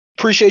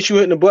Appreciate you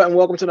hitting the button.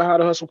 Welcome to the How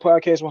to Hustle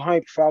podcast with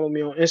HYMPE. Follow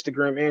me on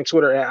Instagram and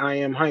Twitter at I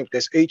am HYMPE.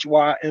 That's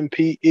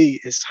HYMPE.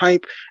 It's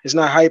HYMPE. It's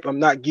not hype. I'm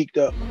not geeked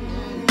up.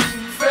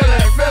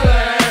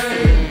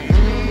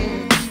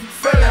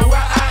 Feeling where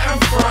I am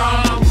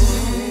from.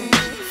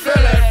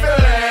 Feeling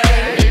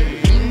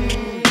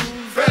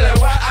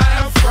where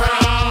I am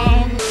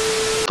from.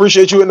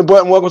 Appreciate you hitting the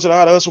button. Welcome to the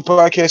How to Hustle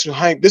podcast with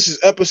HYMPE. This is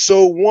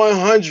episode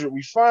 100.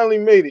 We finally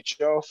made it,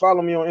 y'all.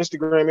 Follow me on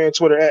Instagram and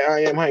Twitter at I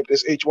am HYMPE.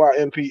 That's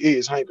HYMPE.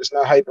 It's HYMPE. It's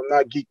not hype. I'm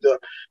not geeked up.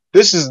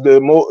 This is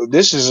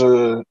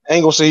I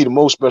ain't gonna say he the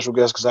most special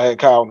guest because I had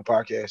Kyle on the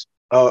podcast.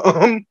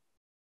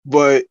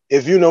 But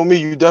if you know me,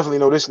 you definitely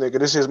know this nigga.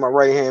 This is my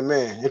right-hand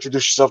man.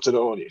 Introduce yourself to the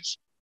audience.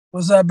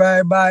 What's up,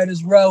 everybody?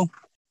 This Ro.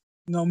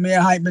 You know, me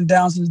and Hype been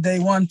down since day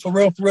one. For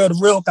real, the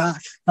real kind.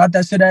 Not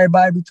that shit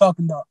everybody be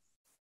talking about.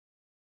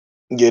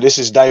 Yeah, this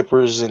is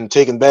diapers and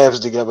taking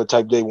baths together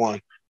type day one.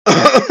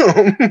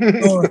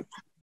 For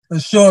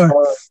sure.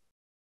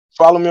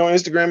 Follow me on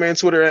Instagram and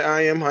Twitter at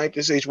I am HYMPE.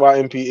 It's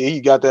HYMPE.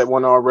 You got that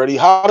one already.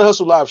 How to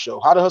Hustle Live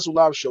Show. How to Hustle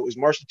Live Show is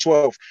March the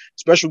 12th.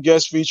 Special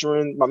guest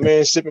featuring my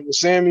man Sipping with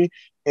Sammy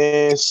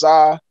and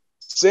Sai.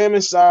 Sam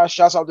and Sai,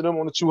 shouts out to them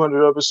on the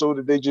 200 episode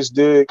that they just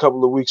did a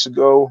couple of weeks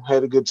ago.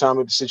 Had a good time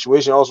at the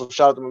situation. Also,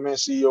 shout out to my man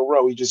CEO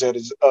Ro. He just had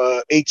his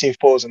 18th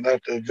pause and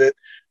left the event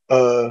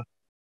a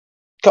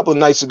couple of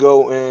nights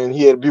ago, and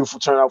he had a beautiful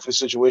turnout for the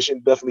situation.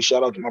 Definitely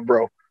shout out to my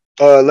bro.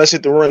 Let's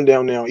hit the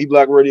rundown now.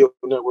 E-Block Radio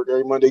Network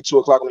every Monday, 2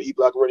 o'clock on the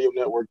E-Block Radio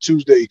Network.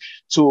 Tuesday,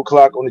 2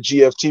 o'clock on the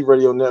GFT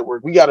Radio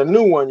Network. We got a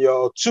new one,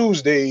 y'all.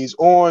 Tuesdays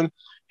on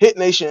Hit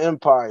Nation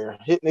Empire.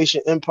 Hit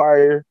Nation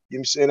Empire. You know what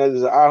I'm saying? That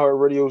is an iHeart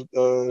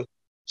Radio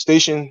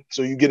station.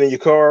 So you get in your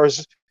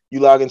cars, you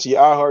log into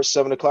your iHeart,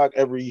 7 o'clock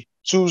every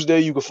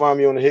Tuesday. You can find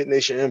me on the Hit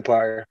Nation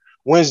Empire.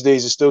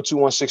 Wednesdays is still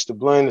 216 The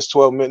Blend. It's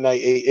 12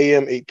 midnight, 8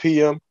 a.m., 8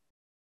 p.m.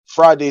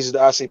 Fridays is the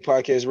I Say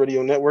Podcast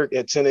Radio Network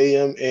at 10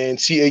 a.m. and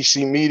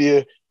THC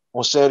Media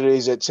on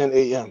Saturdays at 10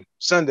 a.m.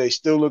 Sunday,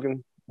 still looking, you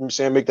know what I'm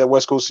saying, make that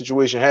West Coast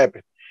situation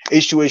happen.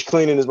 H2H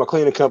Cleaning is my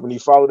cleaning company.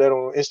 Follow that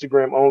on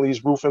Instagram only.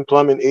 It's roofing,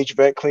 plumbing,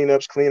 HVAC,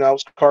 cleanups,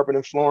 cleanouts, carpet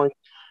and flooring.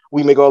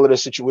 We make all of that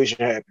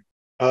situation happen.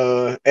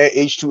 At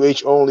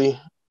H2H only,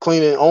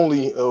 cleaning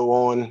only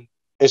on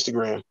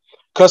Instagram.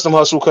 Custom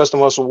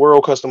Hustle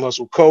World, Custom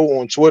Hustle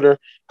Co. on Twitter.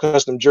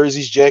 Custom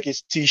jerseys,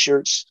 jackets,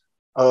 t-shirts,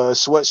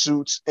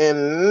 sweatsuits,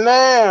 and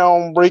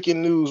now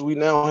breaking news, we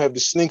now have the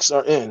sneaks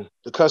are in.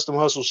 The Custom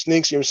Hustle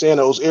sneaks, you know what I'm saying?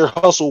 Those Air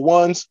Hustle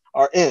ones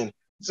are in.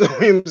 So, you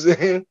know what I'm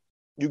saying?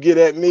 You get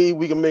at me,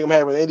 we can make them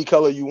have any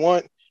color you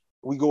want.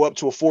 We go up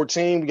to a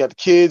 14. We got the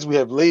kids, we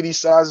have ladies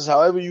sizes,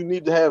 however you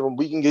need to have them.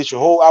 We can get your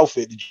whole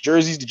outfit, the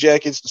jerseys, the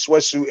jackets, the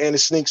sweatsuit, and the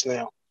sneaks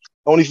now.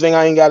 Only thing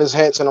I ain't got is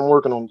hats, and I'm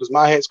working on them because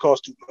my hats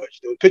cost too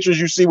much. The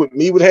pictures you see with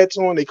me with hats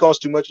on, they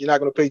cost too much. You're not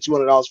going to pay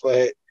 $200 for a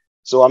hat.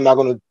 So I'm not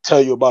going to tell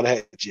you about a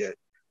hat yet.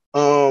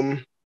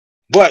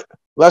 But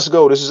let's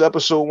go. This is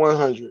episode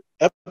 100.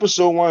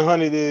 Episode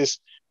 100 is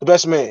the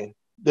best man.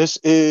 This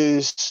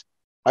is,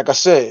 like I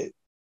said,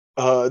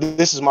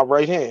 this is my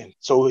right hand.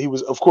 So he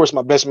was, of course,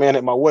 my best man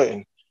at my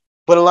wedding.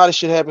 But a lot of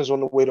shit happens on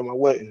the way to my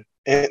wedding.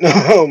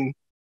 And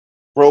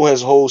bro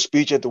has a whole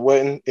speech at the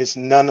wedding. It's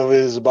none of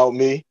it is about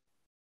me.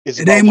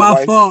 It ain't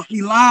my fault.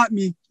 He lied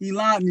me,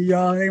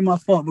 y'all. It ain't my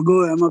fault. But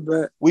go ahead, my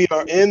bad. We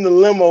are in the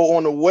limo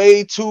on the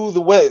way to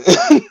the wedding.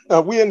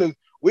 we in the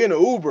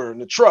Uber in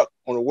the truck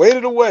on the way to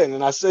the wedding,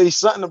 and I say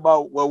something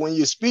about, well, when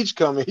your speech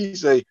coming, he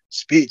say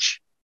speech.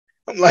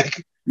 I'm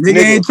like, nigga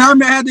ain't tell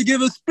me I had to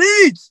give a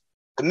speech.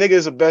 The nigga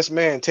is a best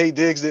man. Tay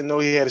Diggs didn't know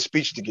he had a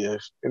speech to give. You know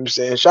what I'm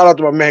saying? Shout out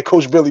to my man,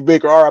 Coach Billy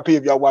Baker, RIP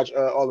if y'all watch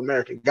All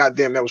American.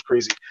 Goddamn, that was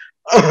crazy.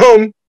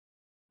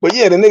 But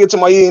yeah, the nigga to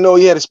my ear didn't know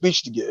he had a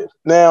speech to give.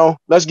 Now,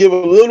 let's give a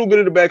little bit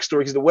of the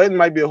backstory because the wedding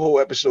might be a whole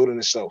episode in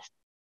itself.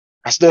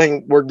 I still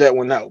ain't worked that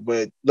one out,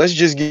 but let's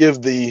just give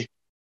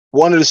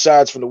one of the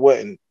sides from the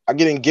wedding. I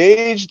get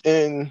engaged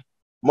in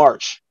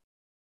March.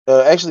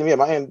 Actually,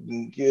 yeah,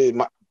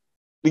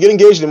 we get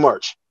engaged in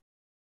March.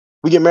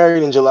 We get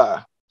married in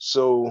July.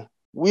 So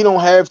we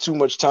don't have too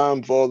much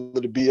time for all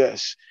of the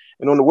BS.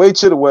 And on the way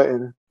to the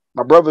wedding,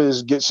 my brother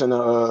gets in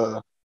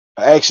an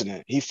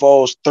accident. He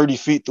falls 30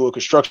 feet through a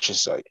construction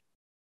site.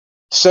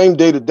 Same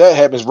day that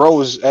happens, Ro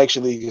is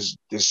actually,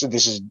 this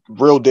is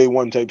real day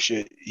one type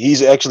shit.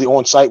 He's actually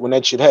on site when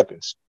that shit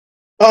happens.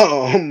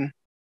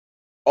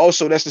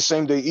 Also, that's the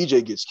same day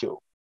EJ gets killed.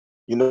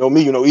 You know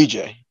me, you know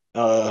EJ.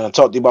 I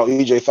talked to you about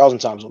EJ 1,000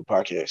 times on the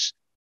podcast.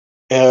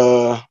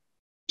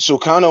 So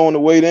kind of on the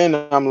way then,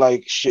 I'm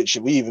like, shit,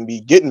 should we even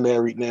be getting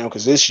married now?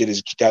 Because this shit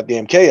is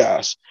goddamn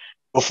chaos.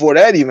 Before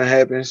that even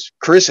happens,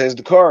 Chris has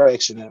the car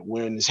accident.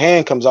 When his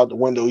hand comes out the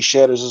window, he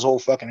shatters his whole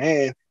fucking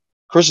hand.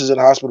 Chris is in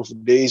the hospital for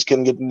days,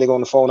 couldn't get the nigga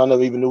on the phone. I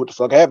never even knew what the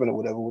fuck happened or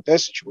whatever with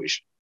that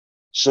situation.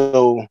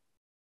 So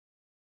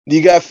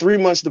you got 3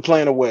 months to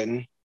plan a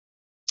wedding.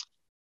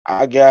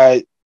 I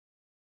got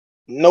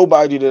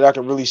nobody that I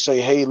can really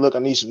say, hey, look, I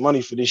need some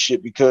money for this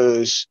shit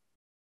because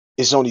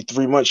it's only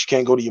 3 months. You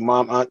can't go to your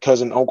mom, aunt,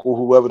 cousin, uncle,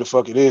 whoever the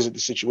fuck it is at the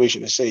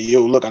situation and say,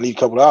 yo, look, I need a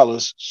couple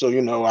dollars. So,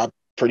 you know, I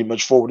pretty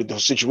much forwarded the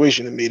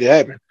situation and made it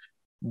happen.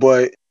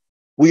 But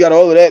we got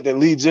all of that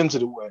leads into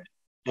the wedding.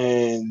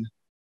 And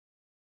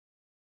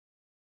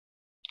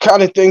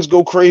kind of things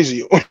go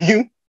crazy on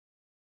you.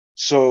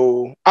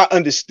 So I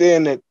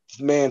understand that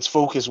man's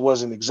focus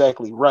wasn't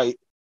exactly right.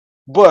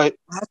 But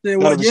I said, none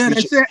well, of his yeah,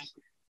 they speeches. said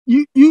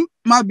you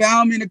my bad, I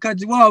don't mean to cut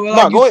you off, but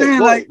No, like go you ahead, saying,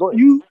 go like ahead, go ahead.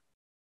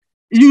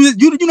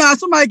 you know,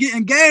 somebody get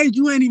engaged,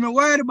 you ain't even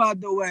worried about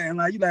the wedding.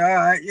 Like you like, all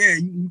right, yeah,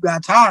 you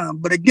got time.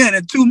 But again,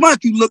 in 2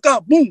 months, you look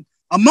up, boom,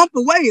 a month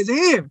away is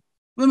here.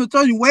 Let me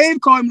tell you,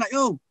 Wade called me like,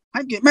 yo,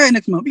 I get married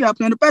next month. We got to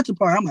plan the bachelor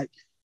party. I'm like,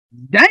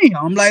 damn,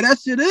 I'm like, that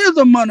shit is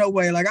a month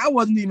away. Like I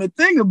wasn't even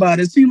thinking about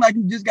it. It seemed like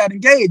you just got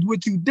engaged,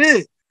 which you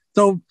did.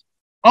 So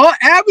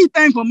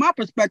everything from my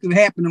perspective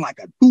happened in like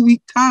a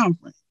 2-week time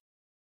frame.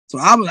 So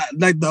I was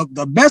like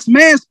the best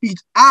man speech,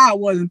 I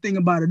wasn't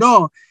thinking about at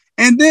all.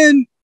 And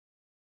then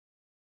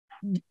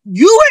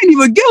you ain't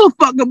even give a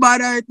fuck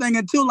about everything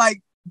until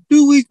like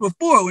 2 weeks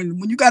before.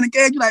 When you got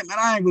engaged, you're like, man,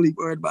 I ain't really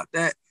worried about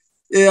that.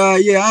 Yeah,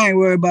 I ain't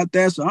worried about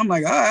that. So I'm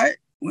like, all right,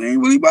 we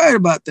ain't really worried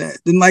about that.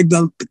 Then like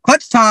the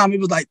clutch time, it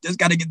was like, this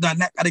gotta get done,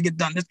 that gotta get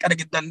done, this gotta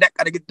get done, that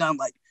gotta get done.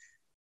 Like,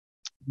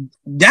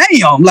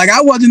 damn, like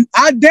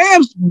I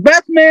damn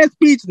best man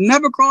speech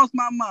never crossed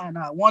my mind,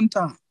 not one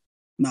time.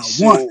 Not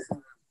one.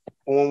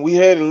 When we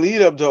had a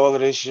lead up to all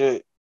of this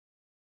shit,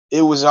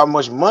 it was how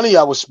much money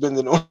I was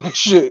spending on this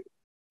shit.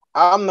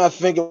 I'm not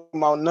thinking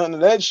about none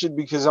of that shit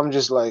because I'm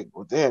just like,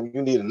 well, damn,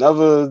 you need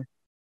another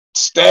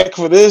stack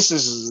for this.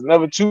 This is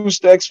another 2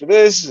 stacks for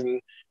this,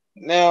 and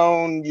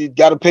now you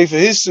got to pay for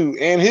his suit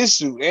and his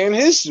suit and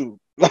his suit.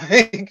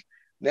 Like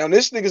now,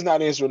 this nigga's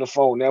not answering the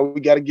phone. Now we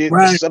got to get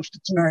a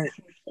substitute.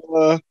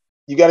 Right.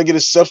 You got to get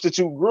a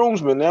substitute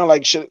groomsman now.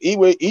 Like shit,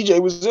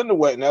 EJ was in the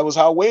wedding. That was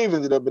how Wave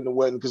ended up in the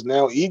wedding because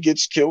now he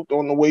gets killed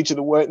on the way to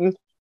the wedding.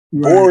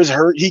 Right. Boar is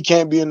hurt. He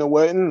can't be in the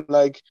wedding.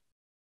 Like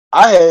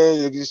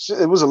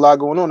it was a lot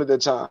going on at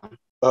that time.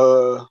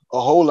 A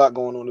whole lot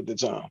going on at the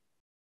time.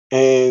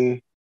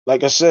 And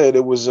like I said,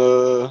 it was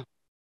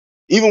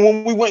even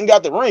when we went and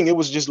got the ring, it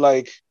was just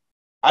like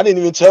I didn't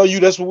even tell you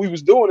that's what we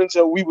was doing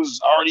until we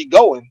was already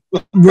going.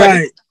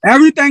 Right.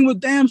 Everything was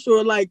damn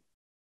sure like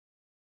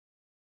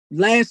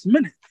last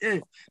minute. Yeah.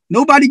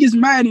 Nobody gets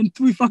married in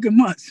 3 fucking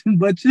months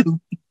but you.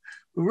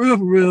 For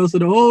real. So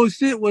the whole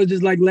shit was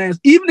just like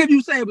even if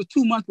you say it was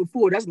 2 months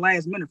before, that's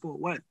last minute for a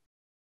wedding.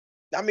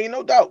 I mean,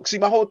 no doubt. See,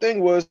 my whole thing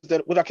was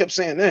that what I kept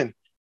saying then,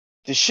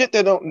 the shit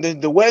that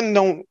the wedding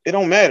don't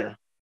matter.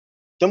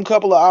 Them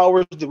couple of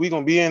hours that we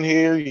gonna be in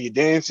here, you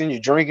dancing, you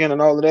drinking,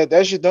 and all of that.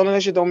 That shit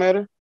don't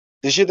matter.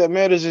 The shit that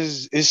matters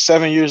is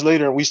 7 years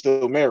later and we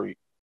still married.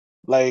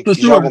 Like, For is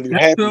sure. y'all gonna be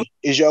happy? True.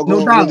 Is y'all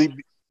No gonna doubt. really?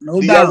 No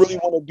do doubt. y'all really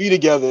want to be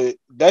together?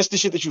 That's the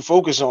shit that you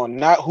focus on,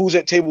 not who's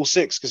at table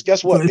 6. Because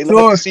guess what? For They sure.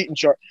 left the seating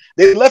chart.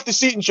 They left the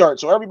seating chart.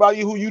 So everybody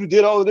who you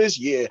did all of this,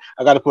 yeah,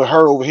 I got to put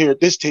her over here at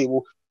this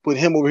table, put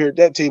him over here at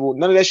that table.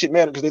 None of that shit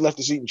mattered because they left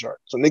the seating chart.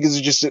 So niggas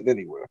is just sitting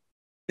anywhere.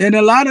 And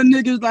a lot of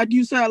niggas, like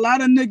you said, a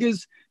lot of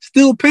niggas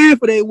still paying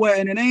for their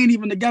wedding and they ain't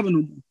even together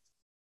no more.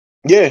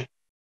 Yeah.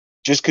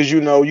 Just because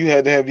you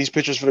had to have these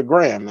pictures for the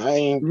gram.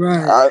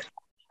 Right.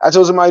 I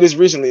told somebody this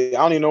recently.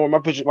 I don't even know where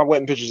my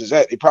wedding pictures is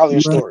at. They probably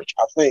in storage.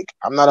 I think.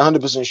 I'm not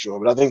 100% sure,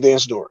 but I think they're in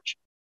storage.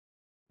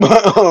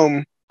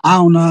 I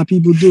don't know how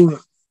people do it.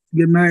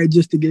 Get married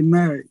just to get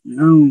married.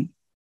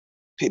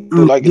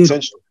 People like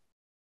attention.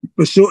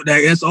 For sure.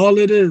 That's all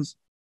it is.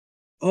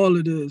 All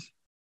it is.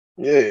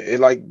 Yeah,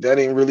 that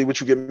ain't really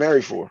what you get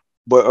married for.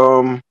 But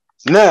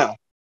now,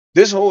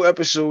 this whole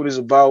episode is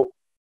about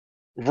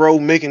Ro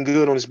making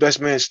good on his best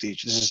man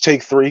speech. This is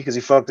take 3 because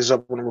he fucked this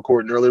up when I'm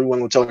recording earlier. We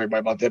wasn't gonna tell everybody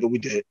about that, but we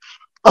did.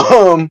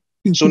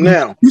 So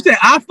now you said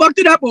I fucked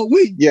it up or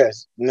we?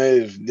 Yes.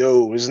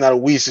 No, it's not a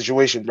we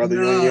situation, brother.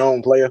 You're on your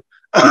own, player.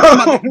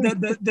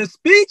 the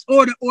speech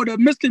or the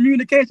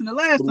miscommunication the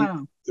last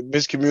time? The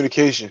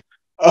miscommunication.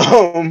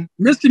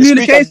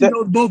 Miscommunication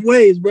goes both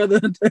ways, brother.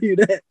 I'll tell you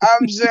that.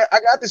 I'm saying I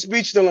got the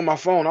speech still on my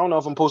phone. I don't know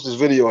if I'm posting this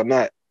video or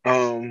not.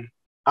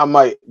 I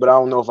might, but I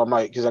don't know if I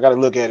might because I got to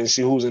look at it and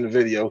see who's in the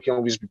video.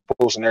 Can't just be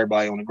posting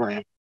everybody on the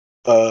gram.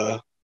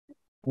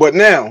 But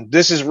now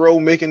this is Ro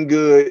making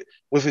good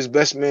with his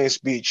best man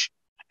speech.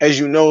 As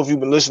you know, if you've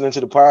been listening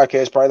to the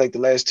podcast, probably like the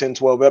last 10,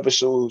 12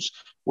 episodes,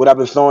 what I've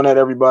been throwing at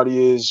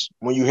everybody is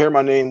when you hear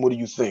my name, what do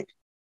you think?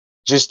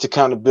 Just to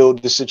kind of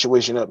build the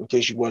situation up in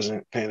case you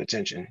wasn't paying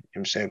attention. You know what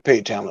I'm saying?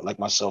 Paid talent like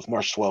myself,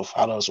 March 12th,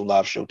 How to Hustle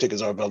live show.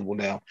 Tickets are available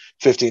now.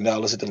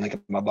 $15 at the link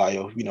in my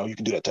bio. You know, you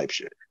can do that type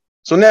shit.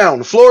 So now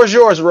the floor is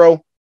yours,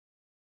 Ro.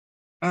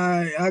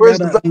 Where's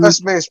the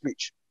best man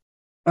speech?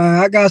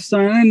 I got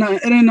something.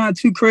 It ain't not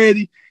too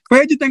crazy.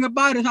 Crazy thing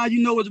about it is how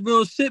you know it's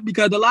real shit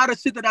because a lot of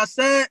shit that I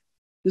said,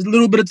 this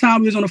little bit of time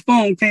we was on the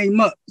phone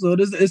came up. So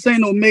this ain't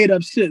no made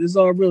up shit. It's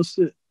all real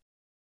shit.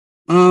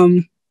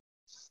 So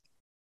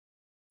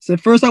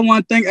first I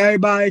want to thank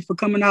everybody for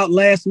coming out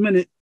last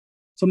minute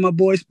to my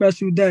boy's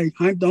special day.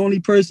 I'm the only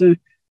person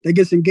that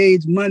gets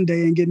engaged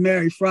Monday and get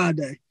married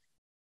Friday.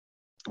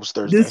 It was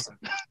Thursday.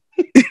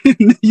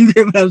 You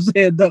get what I'm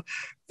saying, though.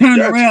 Turn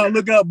around,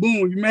 look up,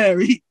 boom, you're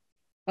married.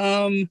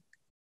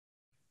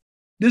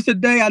 This a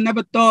day I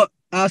never thought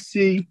I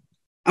see.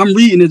 I'm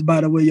reading this,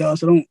 by the way, y'all,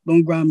 so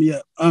don't grind me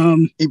up.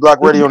 E-Block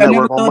This is the Radio day I never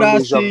Network on thought I'd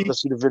Mondays. Y'all see. can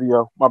see the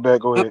video. My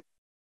bad. Go ahead.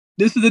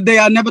 This is the day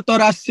I never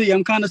thought I'd see.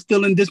 I'm kind of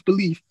still in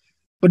disbelief.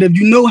 But if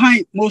you know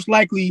HYMPE, most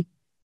likely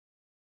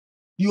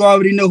you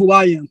already know who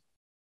I am.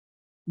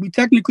 We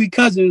technically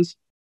cousins,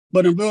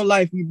 but in real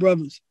life, we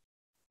brothers.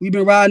 We've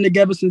been riding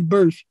together since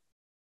birth.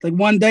 Like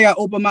one day I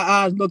opened my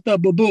eyes, looked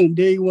up, but boom,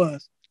 there he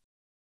was.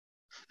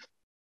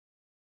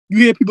 You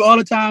hear people all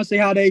the time say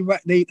how they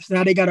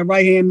got a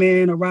right-hand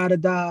man, a ride or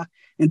die,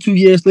 and 2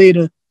 years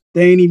later,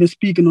 they ain't even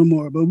speaking no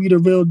more. But we the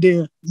real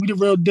deal.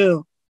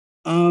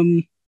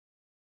 20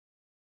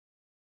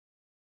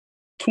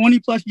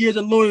 plus years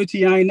of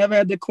loyalty. I ain't never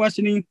had to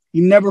question him.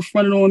 He never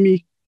fronted on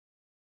me.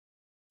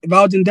 If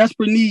I was in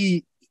desperate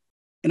need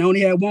and I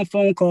only had one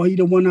phone call, he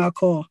the one I'll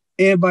call,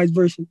 and vice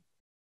versa.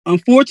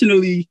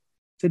 Unfortunately,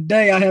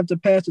 today I have to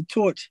pass the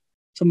torch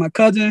to my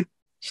cousin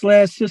 /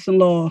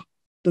 sister-in-law,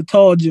 the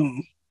Tall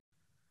John.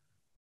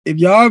 If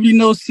you already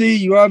know C,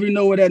 you already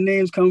know where that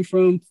name's come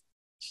from.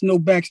 There's no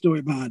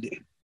backstory behind it.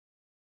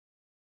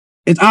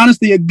 It's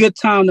honestly a good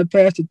time to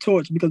pass the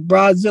torch because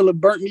Brazilla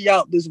burnt me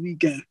out this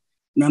weekend.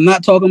 And I'm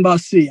not talking about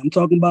C, I'm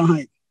talking about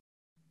HYMPE.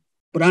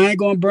 But I ain't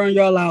gonna burn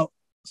y'all out.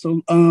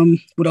 So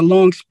with a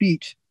long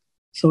speech.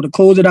 So to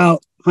close it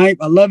out,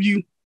 HYMPE, I love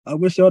you. I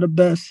wish y'all the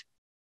best.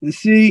 And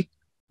C,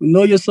 we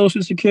know your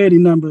social security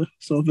number.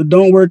 So if it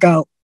don't work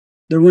out,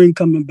 the ring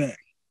coming back.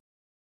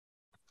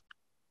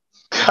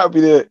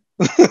 Copy that.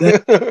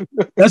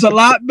 That's a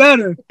lot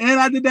better. And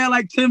I did that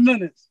like 10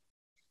 minutes.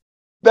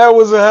 That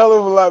was a hell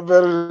of a lot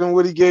better than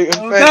what he gave.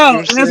 In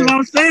fact, That's what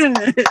I'm saying.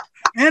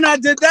 And I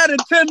did that in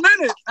 10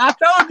 minutes. I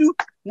told you,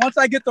 once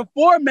I get the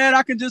format,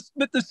 I can just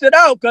spit the shit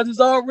out because it's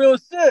all real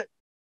shit.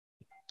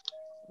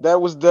 That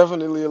was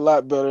definitely a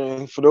lot better.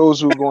 And for those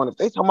who are going, if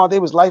they talking about they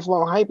was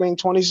lifelong HYMPE ain't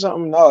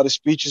 20-something, no, the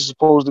speech is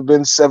supposed to have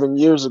been 7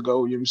 years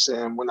ago, you know what I'm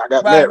saying, when I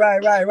got married.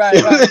 Right.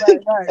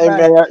 Hey,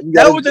 man,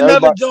 that was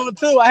another joint,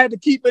 too. I had to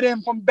keep it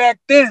in from back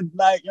then.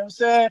 Like, you know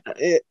what I'm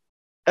saying?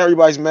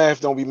 Everybody's math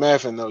don't be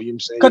mathing, though, you know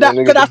what I'm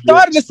saying? Because I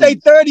started to say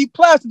 30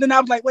 plus, and then I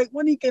was like, wait,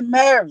 when he get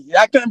married?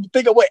 I couldn't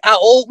think of how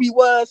old we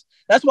was.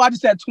 That's why I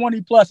just said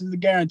 20 plus is a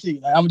guarantee.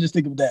 Like, I'm just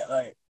thinking of that.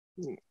 Like,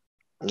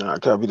 nah, I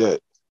copy that.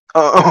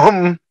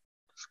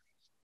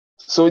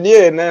 So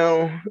yeah,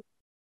 now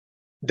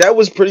that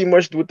was pretty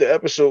much what the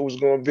episode was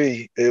going to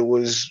be. It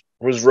was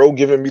Ro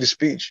giving me the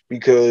speech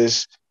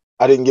because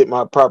I didn't get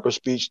my proper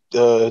speech.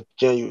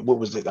 January, what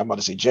was it? I'm about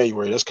to say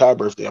January. That's Kai's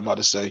birthday. I'm about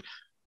to say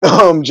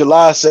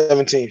July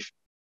 17th,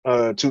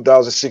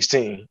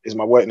 2016 is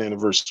my wedding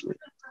anniversary.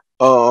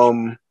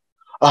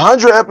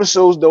 100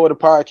 episodes though of the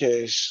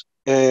podcast,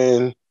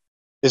 and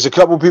there's a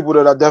couple people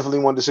that I definitely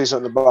wanted to say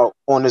something about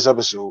on this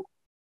episode.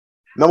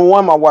 Number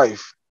one, my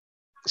wife.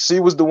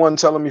 C was the one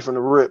telling me from the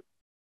rip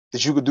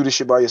that you could do this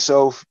shit by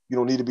yourself. You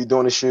don't need to be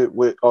doing this shit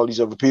with all these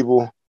other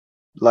people.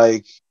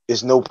 Like,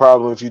 it's no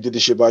problem if you did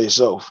this shit by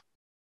yourself.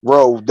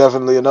 Ro,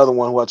 definitely another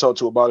one who I talked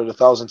to about it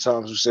 1,000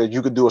 times, who said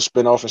you could do a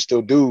spinoff and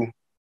still do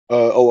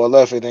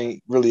OLF. It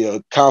ain't really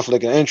a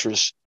conflict of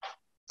interest.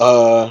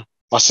 My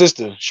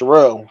sister,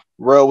 Sherelle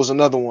was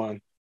another one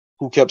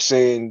who kept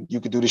saying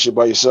you could do this shit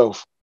by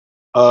yourself.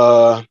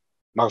 My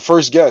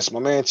first guest,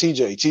 my man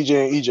TJ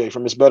and EJ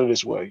from It's Better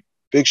This Way.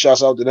 Big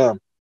shouts out to them.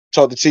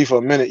 Talked to T for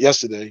a minute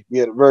yesterday. We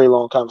had a very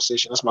long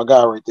conversation. That's my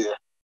guy right there.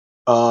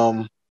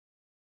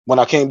 When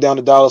I came down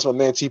to Dallas, my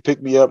man T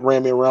picked me up,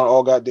 ran me around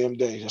all goddamn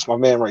day. That's my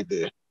man right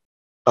there.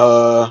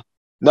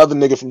 Another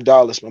nigga from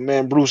Dallas, my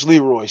man Bruce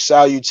Leroy.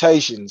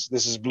 Salutations.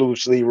 This is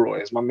Bruce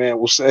Leroy, as my man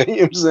will say. You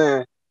know what I'm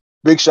saying?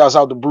 Big shouts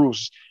out to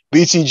Bruce.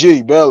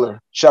 BTG, Baylor.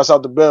 Shouts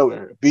out to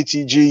Baylor.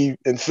 BTG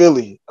in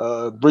Philly,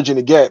 Bridging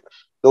the Gap.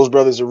 Those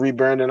brothers are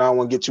rebranding. I don't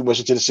want to get too much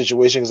into the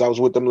situation because I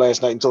was with them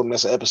last night and told them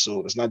that's an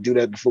episode. Let's not do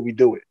that before we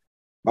do it.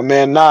 My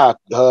man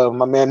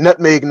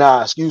Nutmeg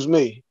Nah, excuse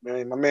me.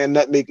 Man, my man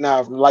Nutmeg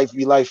Nah from Life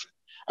Be Life.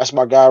 That's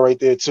my guy right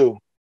there too.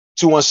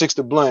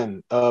 216 The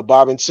Blend,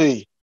 Bob and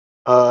T.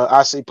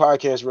 I Say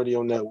Podcast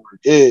Radio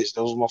Network. Those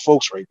are my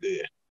folks right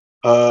there.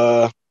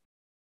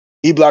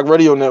 E-Block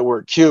Radio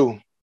Network, Q.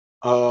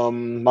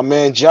 My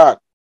man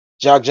Jock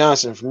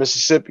Johnson from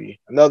Mississippi,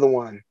 another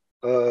one.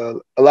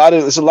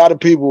 It's a lot of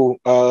people.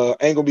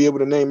 Ain't gonna be able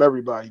to name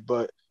everybody,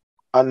 but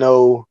I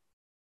know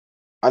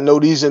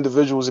these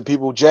individuals and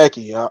people.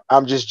 Jackie,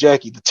 I'm just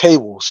Jackie. The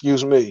Table,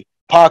 excuse me.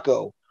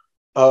 Paco,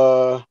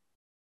 Black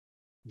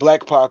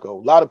Paco.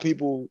 A lot of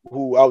people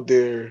who out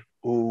there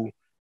who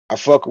I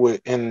fuck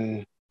with,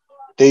 and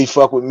they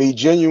fuck with me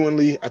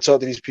genuinely. I talk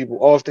to these people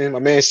often. My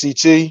man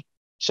CT,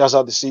 shouts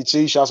out to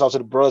CT. Shouts out to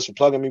the bros for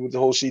plugging me with the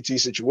whole CT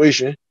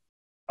situation.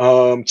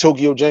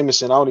 Tokyo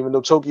Jameson. I don't even know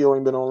Tokyo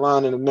ain't been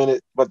online in a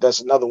minute, but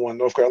that's another one.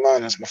 North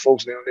Carolina. That's my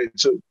folks down there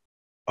too.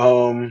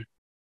 A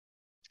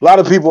lot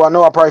of people, I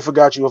know I probably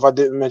forgot you if I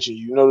didn't mention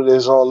you. You know that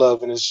there's all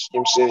love and it's, you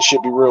know what I'm saying,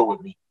 shit be real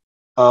with me.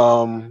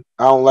 I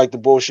don't like the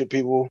bullshit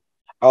people.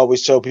 I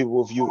always tell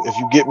people if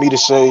you get me to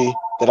say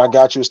that I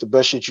got you, it's the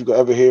best shit you could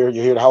ever hear. You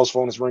hear the house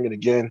phone is ringing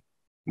again.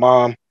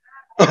 Mom,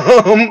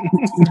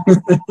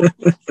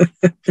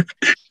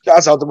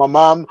 Shouts out to my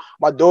mom,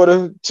 my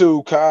daughter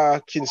too.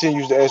 Kai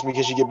continues to ask me,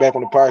 can she get back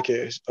on the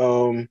podcast?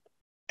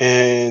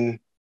 And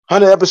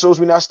 100 episodes,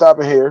 we're not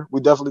stopping here.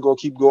 We definitely gonna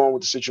keep going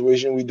with the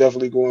situation. We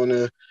definitely going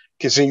to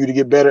continue to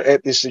get better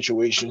at this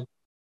situation,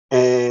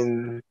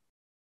 and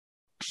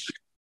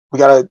we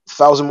got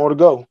 1,000 more to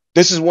go.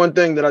 This is one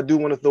thing that I do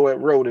want to throw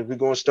at Road. If we're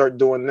going to start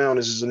doing now,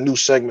 this is a new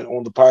segment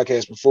on the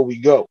podcast before we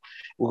go.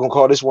 We're going to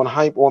call this one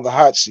Hype on the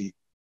Hot Seat.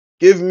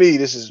 Give me,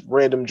 this is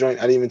random joint.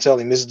 I didn't even tell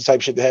him. This is the type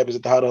of shit that happens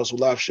at the How to Hustle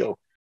live show.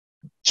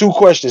 2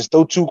 questions.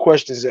 Throw 2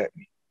 questions at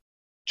me.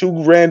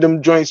 2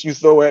 random joints you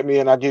throw at me,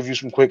 and I'll give you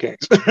some quick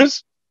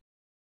answers.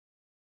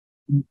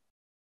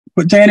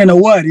 Pertaining to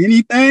what?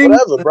 Anything?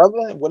 Whatever,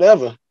 brother.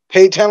 Whatever.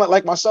 Paid talent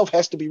like myself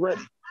has to be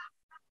ready.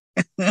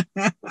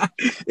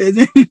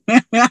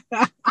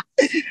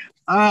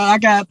 I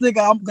gotta think.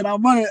 I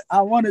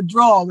want to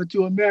draw with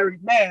you a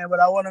married man, but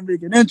I want to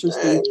make it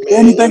interesting.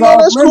 Anything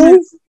off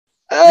limits?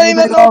 Cool. Ain't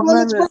nothing off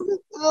limits, brother.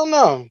 I don't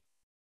know.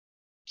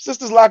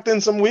 Sister's locked in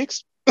some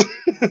weeks.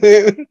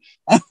 Come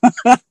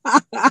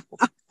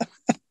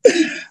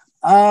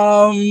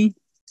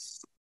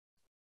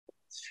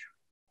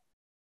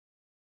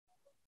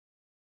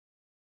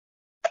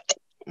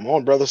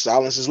on, brother.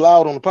 Silence is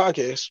loud on the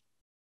podcast.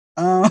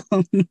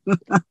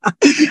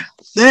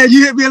 Dad,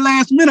 you hit me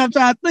last minute. I'm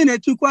trying to think.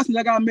 That 2 questions.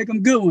 I gotta make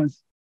them good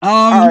ones.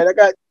 All right, I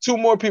got 2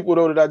 more people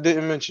though that I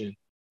didn't mention.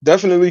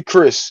 Definitely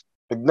Chris.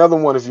 Another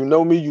one. If you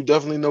know me, you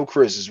definitely know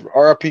Chris. It's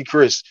R.I.P.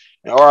 Chris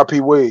and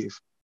R.I.P. Wave.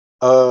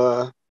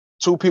 2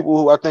 people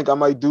who I think I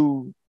might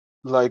do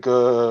like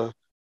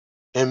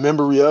in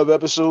memory of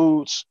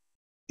episodes.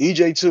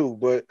 EJ too,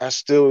 but I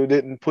still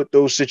didn't put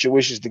those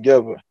situations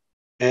together.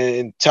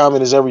 And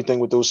timing is everything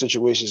with those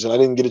situations. And I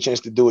didn't get a chance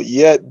to do it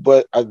yet,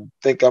 but I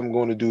think I'm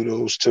going to do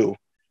those too.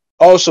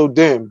 Also,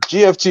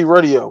 GFT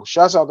Radio.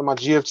 Shouts out to my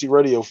GFT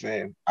Radio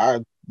fam.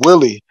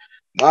 Willie,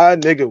 my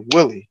nigga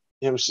Willie.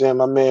 You know what I'm saying?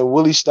 My man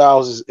Willie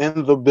Styles is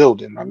in the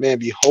building. My man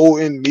be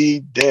holding me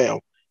down.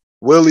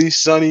 Willie,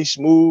 Sonny,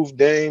 Smooth,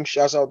 Dame.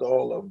 Shouts out to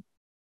all of them.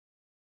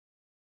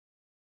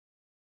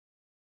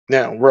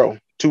 Now, Ro,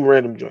 2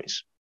 random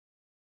joints.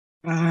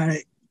 All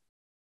right.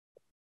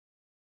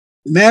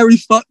 Marry,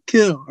 fuck,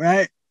 kill,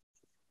 right?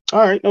 All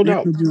right, no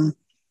doubt.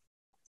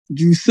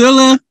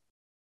 Drusilla,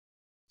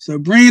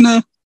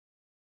 Sabrina,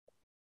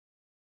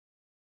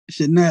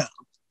 Chanel.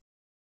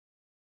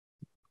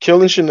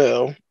 Killing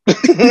Chanel.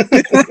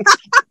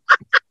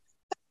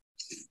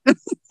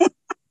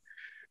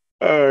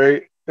 All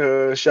right.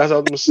 Shout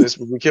out to my sis,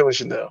 but we're killing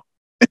Chanel.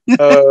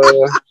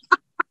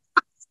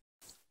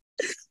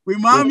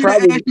 Remind me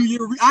to ask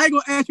you I ain't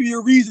gonna ask you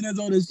your reasonings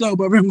on the show,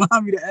 but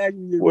remind me to ask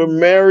you We're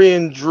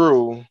marrying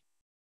Drew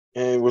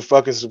and we're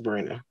fucking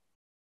Sabrina.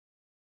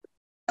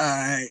 All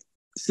right.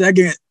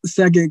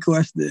 Second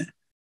question.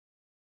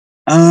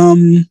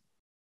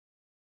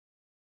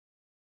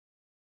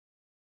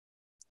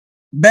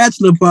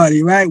 Bachelor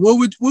party, right? What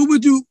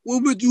would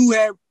you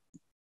have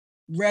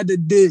rather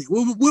did?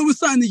 What was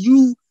something that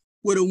you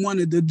would have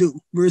wanted to do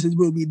versus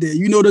what we did?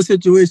 You know the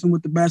situation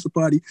with the bachelor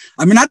party.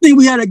 I mean, I think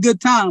we had a good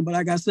time, but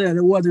like I said,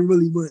 it wasn't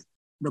really what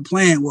the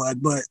plan was.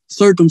 But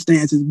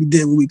circumstances, we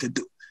did what we could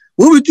do.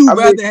 What would you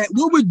rather have?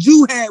 What would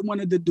you have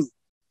wanted to do?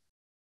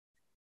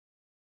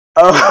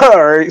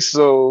 All right,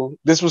 so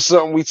this was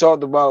something we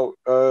talked about.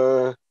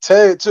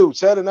 Ted too.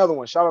 Ted, another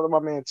one. Shout out to my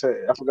man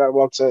Ted. I forgot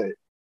about Ted.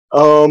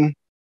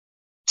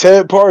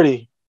 Ted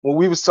party. When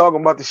we was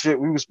talking about the shit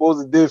we were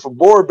supposed to do for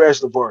board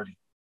bachelor party,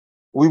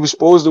 we were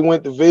supposed to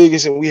went to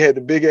Vegas and we had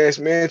the big ass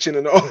mansion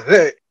and all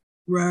that.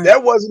 Right.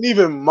 That wasn't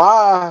even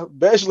my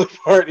bachelor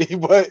party,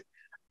 but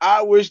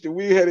I wish that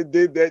we had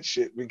did that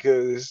shit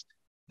because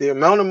the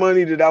amount of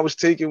money that I was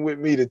taking with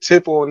me to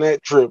tip on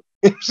that trip,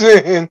 you know what I'm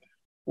saying,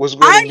 was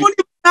going to be.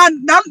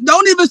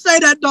 Don't even say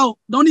that though.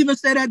 Don't even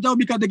say that though,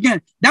 because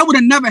again, that would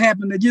have never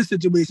happened in your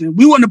situation.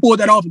 We wouldn't have pulled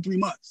that off in 3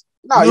 months.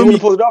 No, you wouldn't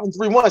have pulled it off in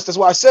 3 months. That's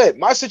why I said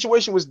my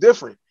situation was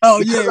different. Oh,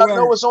 because yeah, I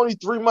know it's only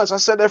 3 months. I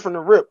said that from the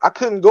rip. I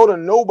couldn't go to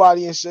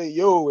nobody and say,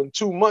 yo, in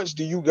 2 months,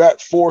 do you got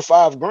 4 or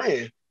 5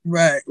 grand?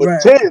 Right. Or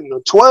 10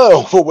 or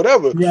 12 or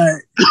whatever.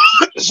 Right.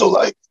 So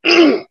like,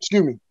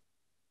 excuse me.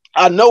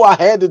 I know I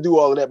had to do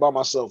all of that by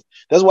myself.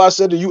 That's why I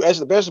said to you at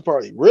the bachelor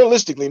party,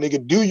 realistically,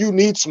 nigga, do you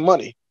need some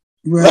money?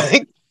 Right.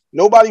 Like,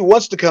 nobody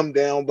wants to come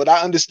down, but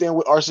I understand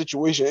what our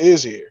situation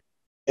is here.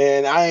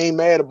 And I ain't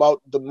mad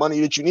about the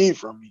money that you need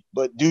from me,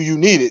 but do you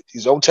need it?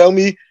 Because don't tell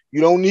me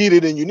you don't need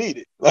it and you need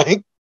it.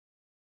 Like,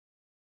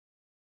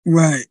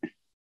 right.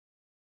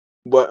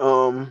 But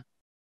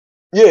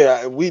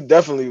yeah, we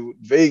definitely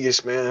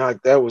Vegas, man.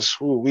 Like that was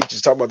we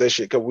just talked about that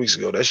shit a couple weeks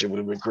ago. That shit would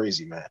have been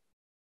crazy, man.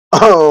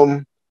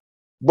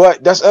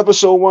 But that's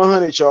episode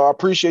 100, y'all. I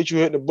appreciate you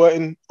hitting the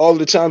button all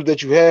the times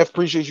that you have.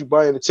 Appreciate you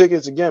buying the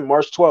tickets. Again,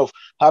 March 12th,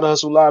 How to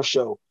Hustle live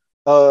show.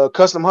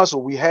 Custom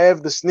Hustle. We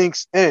have the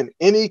sneaks in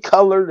any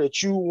color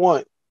that you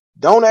want.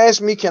 Don't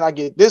ask me, can I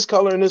get this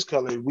color and this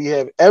color? We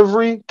have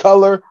every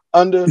color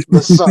under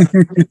the sun.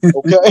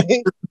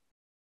 Okay?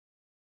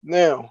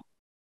 Now,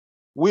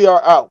 we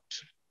are out.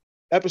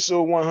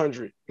 episode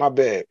 100. My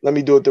bad. Let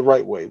me do it the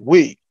right way.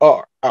 We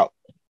are out.